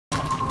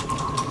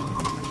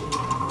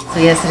So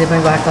yes, I did my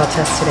black belt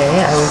test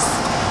today. I was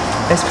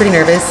pretty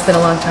nervous. It's been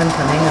a long time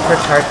coming. I've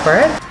worked hard for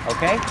it.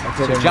 Okay.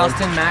 So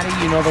Justin, Maddie,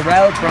 you know the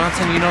route.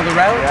 Bronson, you know the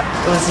route. Yeah.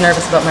 I was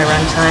nervous about my run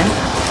time,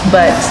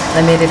 but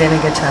I made it in a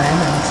good time,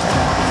 and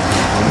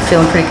I'm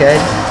feeling pretty good.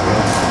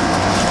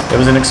 It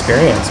was an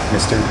experience.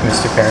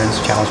 Mr. Perrins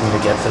challenged me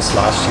to get this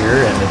last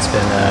year, and it's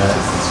been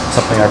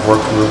something I've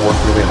worked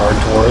really hard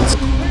towards.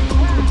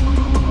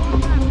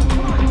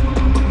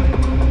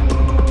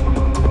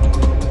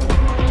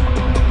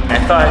 I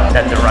thought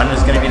that the run was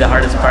going to be the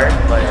hardest part,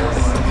 but it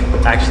was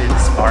actually the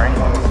sparring.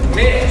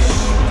 Mitch,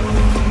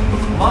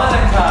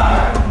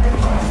 Monica,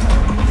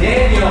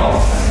 Daniel.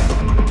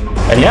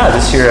 And yeah,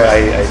 this year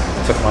I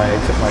took my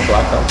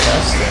black belt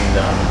test,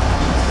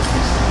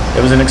 and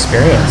it was an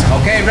experience.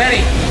 Okay,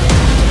 ready.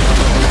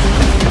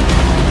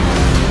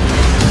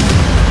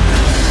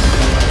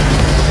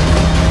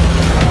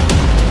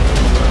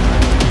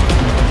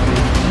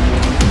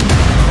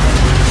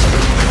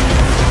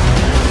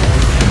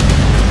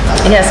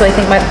 Yeah, so I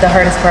think the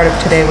hardest part of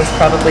today was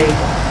probably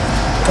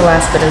the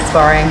last bit of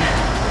sparring.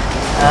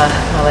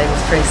 My leg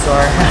was pretty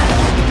sore.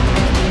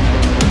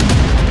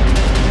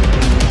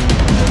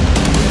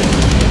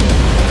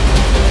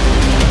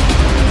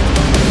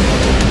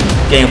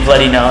 Getting a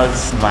bloody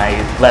nose, my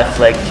left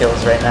leg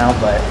kills right now,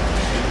 but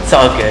it's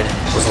all good.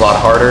 It was a lot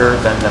harder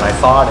than I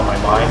thought in my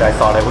mind. I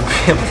thought I would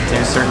be able to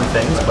do certain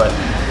things, but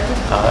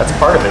that's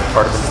part of it.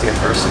 Part of it's the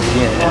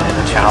adversity and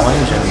the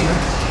challenge, and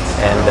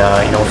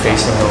you know,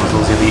 facing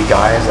those elite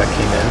guys that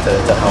came in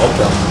to help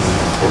them.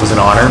 It was an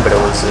honor, but it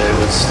was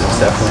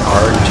definitely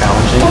hard and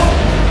challenging.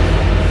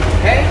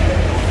 Okay.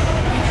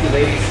 You two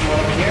ladies come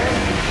over here.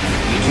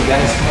 You two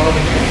guys come over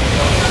here.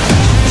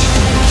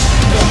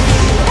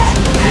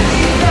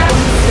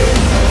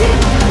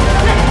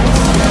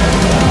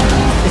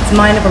 It's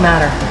mind over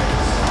matter.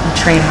 You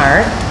train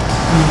hard,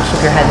 and you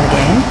keep your head in the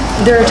game.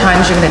 There are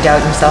times you're going to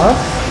doubt yourself.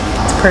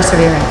 It's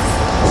perseverance.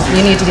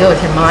 You need to deal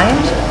with your mind,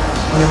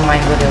 and your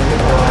mind will deal with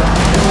your body.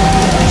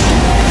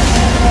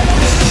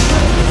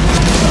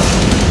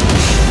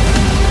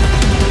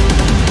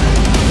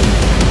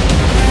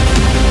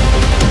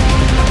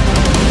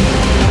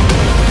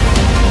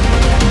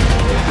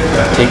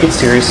 Take it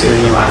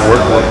seriously,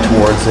 work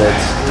towards it,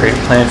 create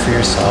a plan for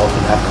yourself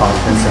and have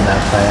confidence in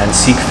that plan,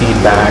 seek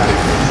feedback,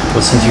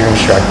 listen to your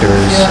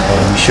instructors,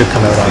 and you should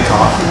come out on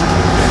top.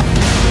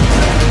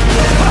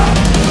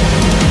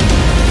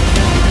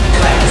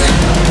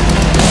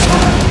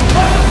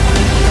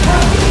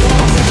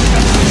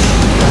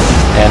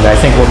 And I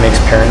think what makes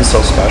Perrins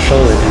so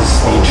special is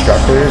the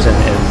instructors and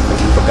the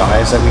group of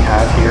guys that we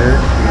have here.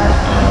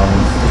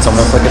 It's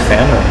almost like a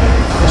family.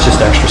 It's just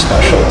extra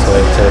special to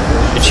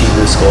achieve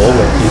this goal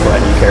with people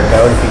that you care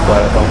about and people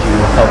that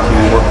help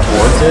you work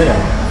towards it.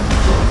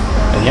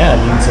 And yeah,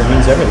 it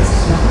means everything.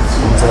 It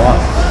means a lot.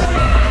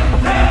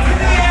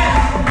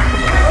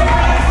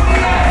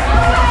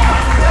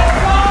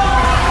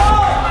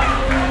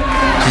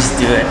 Just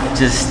do it.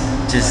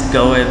 Just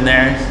go in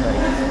there.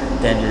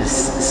 Then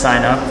just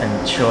sign up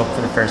and show up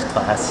for the first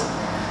class.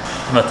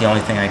 That's about the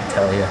only thing I can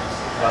tell you.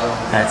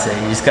 That's it.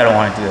 You just gotta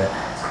want to do it.